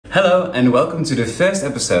Hello and welcome to the first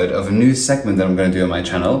episode of a new segment that I'm going to do on my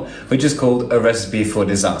channel, which is called A Recipe for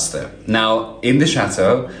Disaster. Now, in the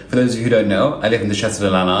chateau, for those of you who don't know, I live in the Chateau de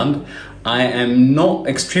Lalande. I am not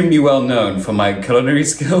extremely well known for my culinary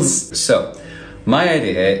skills, so my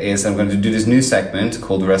idea is I'm going to do this new segment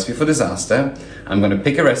called A Recipe for Disaster. I'm going to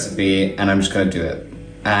pick a recipe and I'm just going to do it.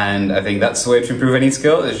 And I think that's the way to improve any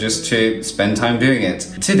skill, is just to spend time doing it.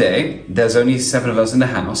 Today, there's only 7 of us in the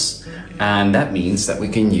house, and that means that we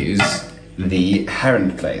can use the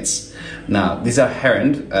Herend plates. Now, these are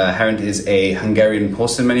Herend. Herend is a Hungarian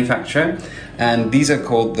porcelain manufacturer, and these are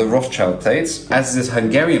called the Rothschild plates. As this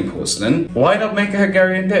Hungarian porcelain, why not make a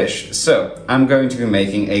Hungarian dish? So, I'm going to be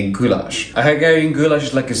making a goulash. A Hungarian goulash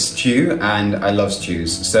is like a stew, and I love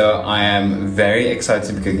stews. So I am very excited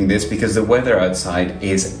to be cooking this because the weather outside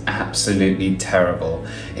is absolutely terrible.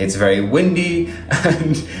 It's very windy,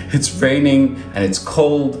 and it's raining, and it's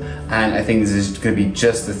cold, and I think this is going to be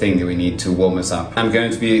just the thing that we need to warm us up. I'm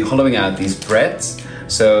going to be hollowing out these breads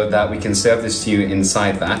so that we can serve the stew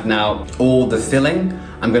inside that. Now, all the filling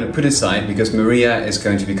I'm going to put aside because Maria is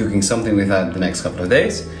going to be cooking something with that the next couple of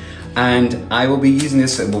days. And I will be using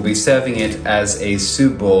this, and we'll be serving it as a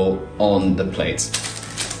soup bowl on the plate.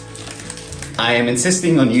 I am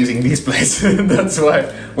insisting on using these plates, that's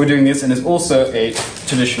why we're doing this, and it's also a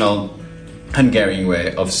traditional Hungarian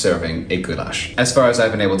way of serving a goulash, as far as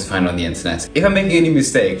I've been able to find on the internet. If I'm making any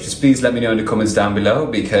mistakes, just please let me know in the comments down below,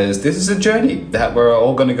 because this is a journey that we're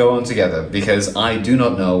all gonna go on together, because I do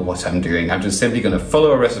not know what I'm doing. I'm just simply gonna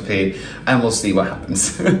follow a recipe and we'll see what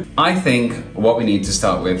happens. I think what we need to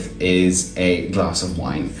start with is a glass of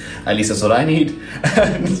wine. At least that's what I need.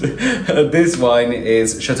 And this wine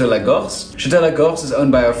is Chateau La Gorce. Chateau La Gorce is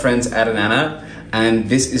owned by our friends Ed and Anna, and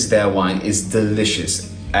this is their wine. It's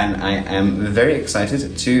delicious. And I am very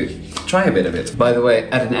excited to try a bit of it. By the way,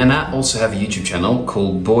 Ed and Anna also have a YouTube channel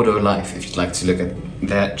called Bordeaux Life, if you'd like to look at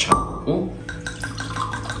their channel.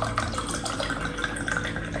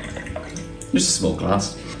 Just a small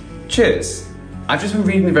glass. Cheers. I've just been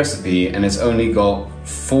reading the recipe and it's only got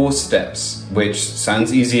 4 steps, which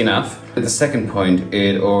sounds easy enough. At the second point,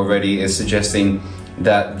 it already is suggesting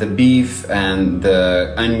that the beef and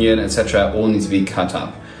the onion, etc., all need to be cut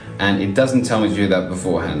up. And it doesn't tell me to do that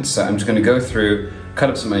beforehand. So I'm just gonna go through,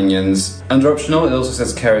 cut up some onions. Under optional, it also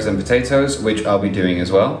says carrots and potatoes, which I'll be doing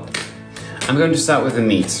as well. I'm going to start with the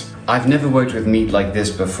meat. I've never worked with meat like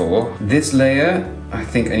this before. This layer, I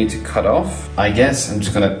think I need to cut off. I guess I'm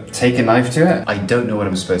just gonna take a knife to it. I don't know what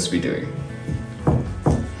I'm supposed to be doing.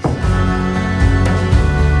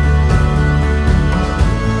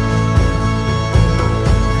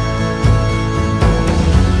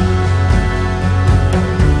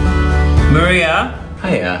 Maria?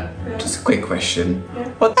 Hiya. Yeah. Just a quick question. Yeah.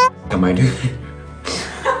 What the am I doing?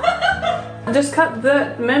 Just cut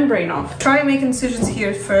the membrane off. Try making incisions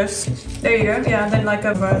here first. There you go. Yeah, then like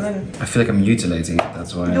a violin. I feel like I'm mutilating it,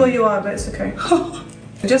 that's why. Well, you are, but it's okay.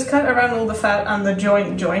 Just cut around all the fat and the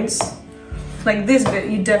joints. Like this bit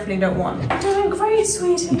you definitely don't want. Doing great,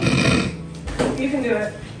 sweetie. You can do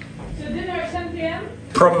it. So dinner at 10 p.m?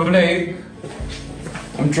 Probably.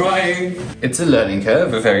 I'm trying. It's a learning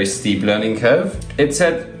curve, a very steep learning curve. It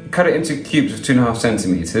said cut it into cubes of 2.5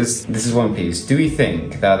 centimeters. This is 1 piece. Do we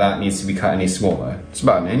think that that needs to be cut any smaller? It's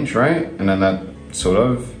about 1 inch, right? And then that sort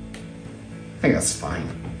of, I think that's fine.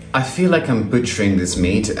 I feel like I'm butchering this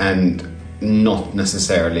meat and not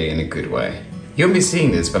necessarily in a good way. You won't be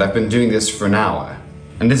seeing this, but I've been doing this for an hour.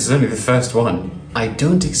 And this is only the first one. I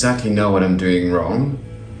don't exactly know what I'm doing wrong.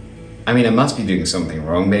 I mean, I must be doing something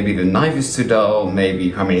wrong. Maybe the knife is too dull,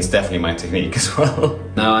 maybe, I mean, it's definitely my technique as well.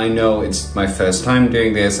 Now, I know it's my first time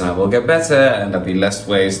doing this and I will get better and there'll be less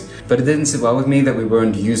waste, but it didn't sit well with me that we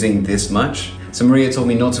weren't using this much. So Maria told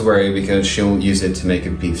me not to worry because she'll use it to make a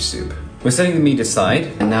beef soup. We're setting the meat aside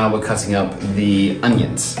and now we're cutting up the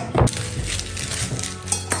onions.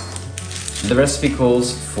 The recipe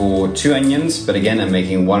calls for 2 onions, but again, I'm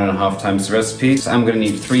making 1.5 times the recipe, so I'm gonna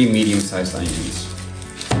need 3 medium-sized onions.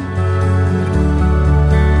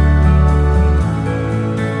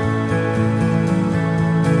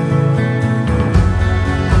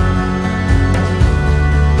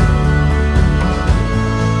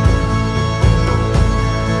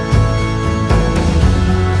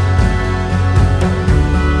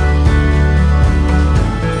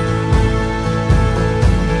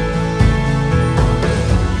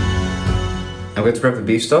 I'm going to prep the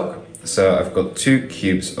beef stock. So I've got 2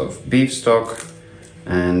 cubes of beef stock,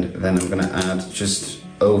 and then I'm going to add just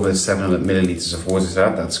over 700 milliliters of water to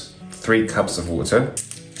that. That's 3 cups of water.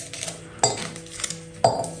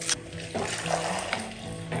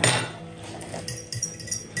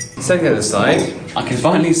 Setting that aside, I can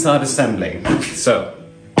finally start assembling. So,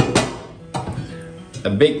 a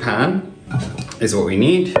big pan is what we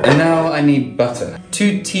need. And now I need butter.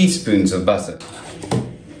 2 teaspoons of butter.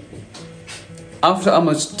 After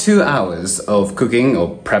almost 2 hours of cooking,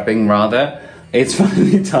 or prepping rather, it's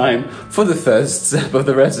finally time for the first step of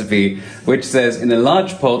the recipe, which says, in a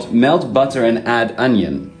large pot, melt butter and add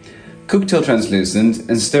onion. Cook till translucent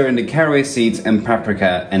and stir in the caraway seeds and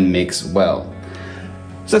paprika and mix well.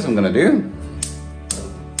 So that's what I'm gonna do.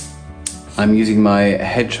 I'm using my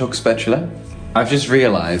hedgehog spatula. I've just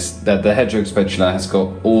realized that the hedgehog spatula has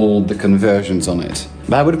got all the conversions on it.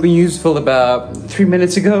 That would have been useful about 3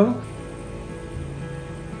 minutes ago.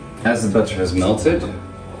 As the butter has melted,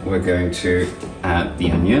 we're going to add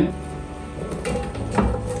the onion.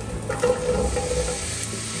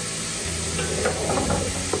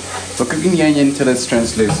 We're cooking the onion till it's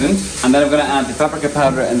translucent, and then I'm going to add the paprika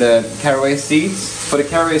powder and the caraway seeds. For the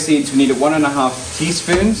caraway seeds, we needed 1.5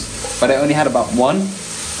 teaspoons, but I only had about 1.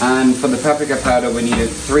 And for the paprika powder, we needed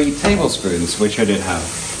 3 tablespoons, which I did have.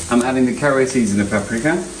 I'm adding the caraway seeds and the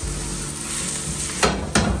paprika.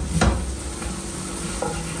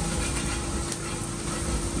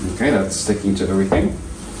 Okay, that's sticking to everything.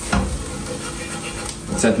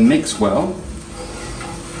 Let's add mix well.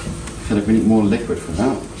 I feel like we need more liquid for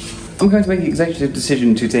that. I'm going to make the executive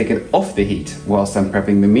decision to take it off the heat whilst I'm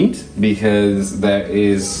prepping the meat, because there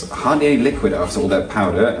is hardly any liquid after all that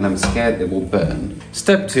powder and I'm scared it will burn.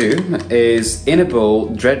 Step 2 is, in a bowl,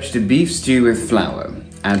 dredge the beef stew with flour.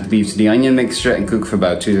 Add the beef to the onion mixture and cook for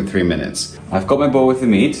about 2 to 3 minutes. I've got my bowl with the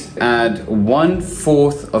meat. Add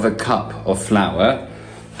 1/4 of a cup of flour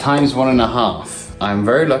times 1.5. I'm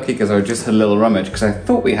very lucky because I just had a little rummage because I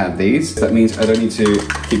thought we had these. That means I don't need to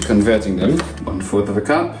keep converting them. 1/4 of a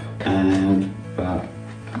cup and about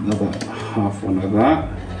another half one of that.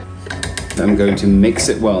 I'm going to mix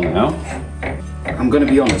it well now. I'm going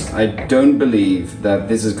to be honest, I don't believe that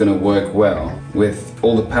this is going to work well with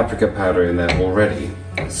all the paprika powder in there already.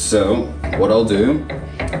 So what I'll do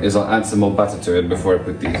is I'll add some more butter to it before I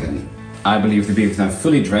put these in. I believe the beef is now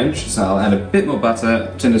fully drenched, so I'll add a bit more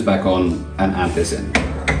butter, turn this back on, and add this in.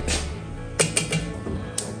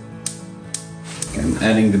 Okay, I'm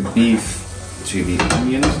adding the beef to the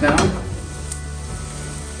onions now.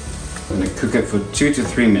 I'm going to cook it for 2 to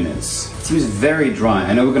 3 minutes. It seems very dry.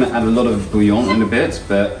 I know we're going to add a lot of bouillon in a bit,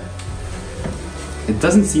 but it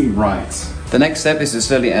doesn't seem right. The next step is to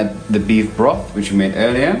slowly add the beef broth, which we made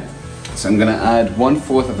earlier. So I'm going to add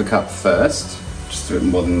 1/4 of a cup first, just a bit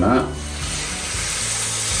more than that.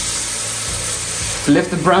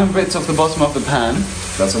 Lift the brown bits off the bottom of the pan.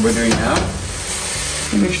 That's what we're doing now.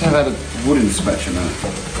 Maybe we should have had a wooden spatula.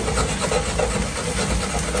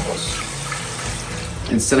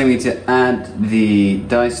 It's telling me to add the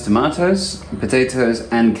diced tomatoes, potatoes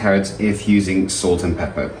and carrots if using salt and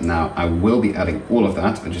pepper. Now I will be adding all of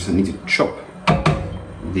that, I just need to chop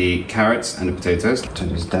the carrots and the potatoes. Turn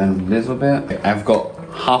this down a little bit. I've got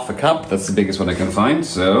 1/2 a cup, that's the biggest one I can find,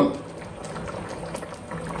 so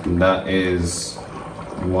that is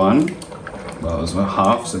 1. Well, it was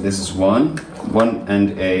 1/2, so this is 1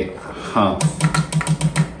 1.5.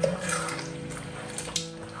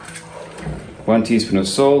 1 teaspoon of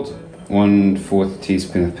salt, 1/4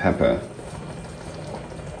 teaspoon of pepper.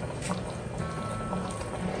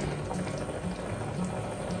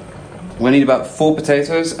 We need about 4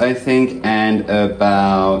 potatoes, I think, and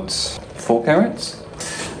about 4 carrots.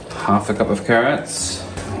 1/2 a cup of carrots,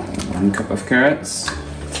 1 cup of carrots,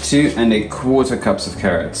 2 1/4 cups of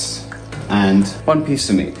carrots, and 1 piece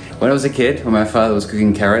of meat. When I was a kid, when my father was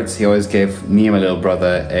cooking carrots, he always gave me and my little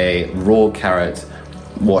brother a raw carrot,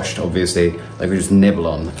 washed obviously, like we just nibble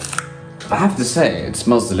on. I have to say, it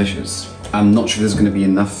smells delicious. I'm not sure there's going to be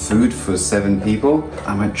enough food for 7 people.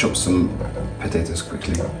 I might chop some potatoes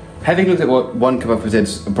quickly. Having looked at what 1 cup of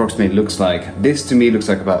potatoes approximately looks like, this to me looks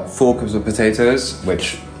like about 4 cups of potatoes,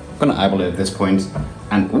 which I'm gonna eyeball it at this point.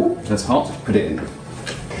 And ooh, that's hot, put it in.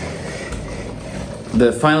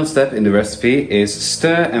 The final step in the recipe is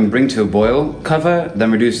stir and bring to a boil, cover,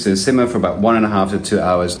 then reduce to a simmer for about 1.5 to 2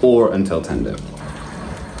 hours or until tender.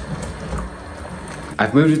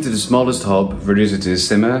 I've moved it to the smallest hob, reduced it to a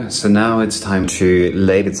simmer, so now it's time to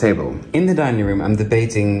lay the table. In the dining room, I'm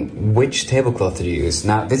debating which tablecloth to use.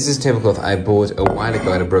 Now, this is a tablecloth I bought a while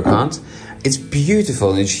ago at a brocante. It's beautiful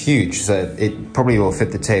and it's huge, so it probably will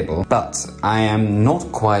fit the table, but I am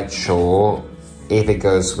not quite sure if it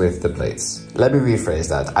goes with the plates. Let me rephrase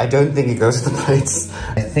that. I don't think it goes with the plates.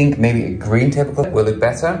 I think maybe a green tablecloth will look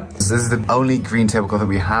better. This is the only green tablecloth that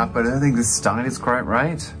we have, but I don't think the style is quite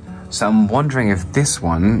right. So I'm wondering if this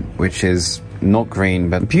one, which is not green,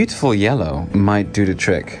 but beautiful yellow might do the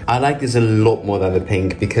trick. I like this a lot more than the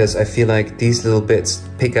pink because I feel like these little bits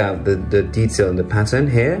pick out the detail and the pattern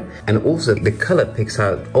here, and also the color picks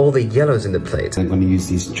out all the yellows in the plate. I'm going to use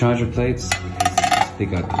these charger plates.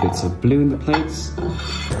 Pick out the bits of blue in the plates.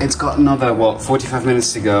 It's got another, what, 45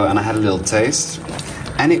 minutes to go, and I had a little taste,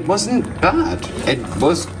 and it wasn't bad. It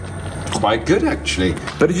was quite good actually,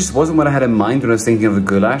 but it just wasn't what I had in mind when I was thinking of the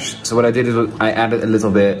goulash. So what I did is I added a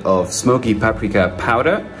little bit of smoky paprika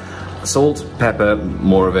powder, salt, pepper,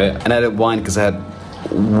 more of it, and added wine because I had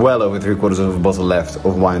well over 3/4 of a bottle left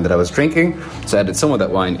of wine that I was drinking. So I added some of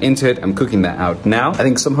that wine into it. I'm cooking that out now. I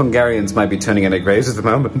think some Hungarians might be turning in their graves at the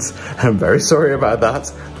moment. I'm very sorry about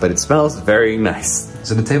that, but it smells very nice.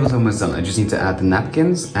 So the table's almost done. I just need to add the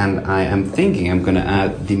napkins, and I am thinking I'm gonna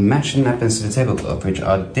add the matching napkins to the tablecloth, which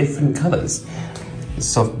are different colors. A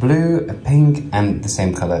soft blue, a pink, and the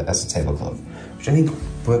same color as the tablecloth, which I think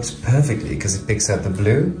works perfectly because it picks out the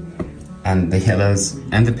blue and the yellows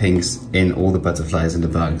and the pinks in all the butterflies and the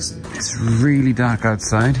bugs. It's really dark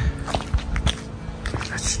outside.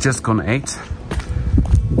 It's just gone 8.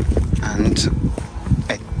 And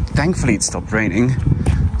thankfully it stopped raining.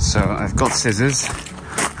 So I've got scissors.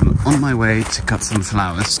 I'm on my way to cut some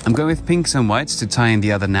flowers. I'm going with pinks and whites to tie in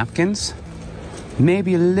the other napkins.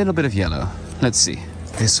 Maybe a little bit of yellow. Let's see.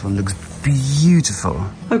 This one looks beautiful.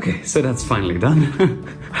 Okay, so that's finally done.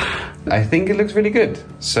 I think it looks really good.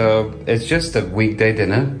 So it's just a weekday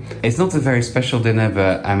dinner. It's not a very special dinner,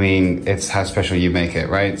 but I mean, it's how special you make it,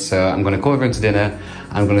 right? So I'm gonna call everyone to dinner.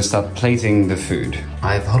 I'm gonna start plating the food.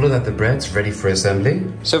 I've hollowed out the breads ready for assembly.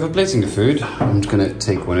 So for plating the food, I'm just gonna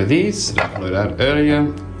take one of these that I hollowed out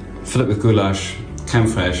earlier, fill it with goulash, crème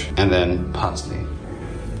fraîche, and then parsley.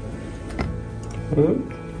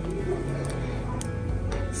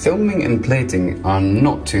 Filming and plating are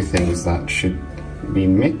not two things that should be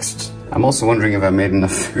mixed. I'm also wondering if I made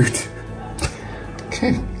enough food.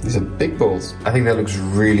 Okay, these are big bowls. I think that looks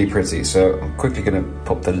really pretty, so I'm quickly gonna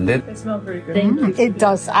pop the lid. It smells very good. It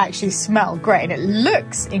does actually smell great, and it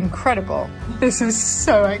looks incredible. This is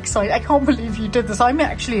so exciting. I can't believe you did this. I'm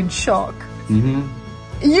actually in shock.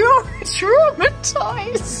 You're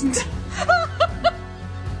traumatized.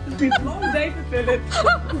 It's been a long day for Philip.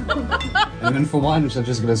 And then for wine, which I'm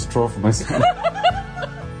just gonna straw for myself.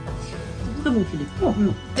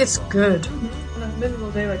 It's good. On a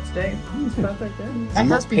miserable day like today, it's perfect. Yeah? I'm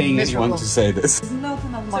not paying anyone to say this. There's not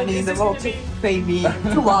enough money in the world, baby.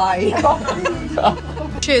 Why?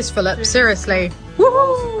 Cheers, Philip. Seriously.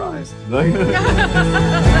 Surprised.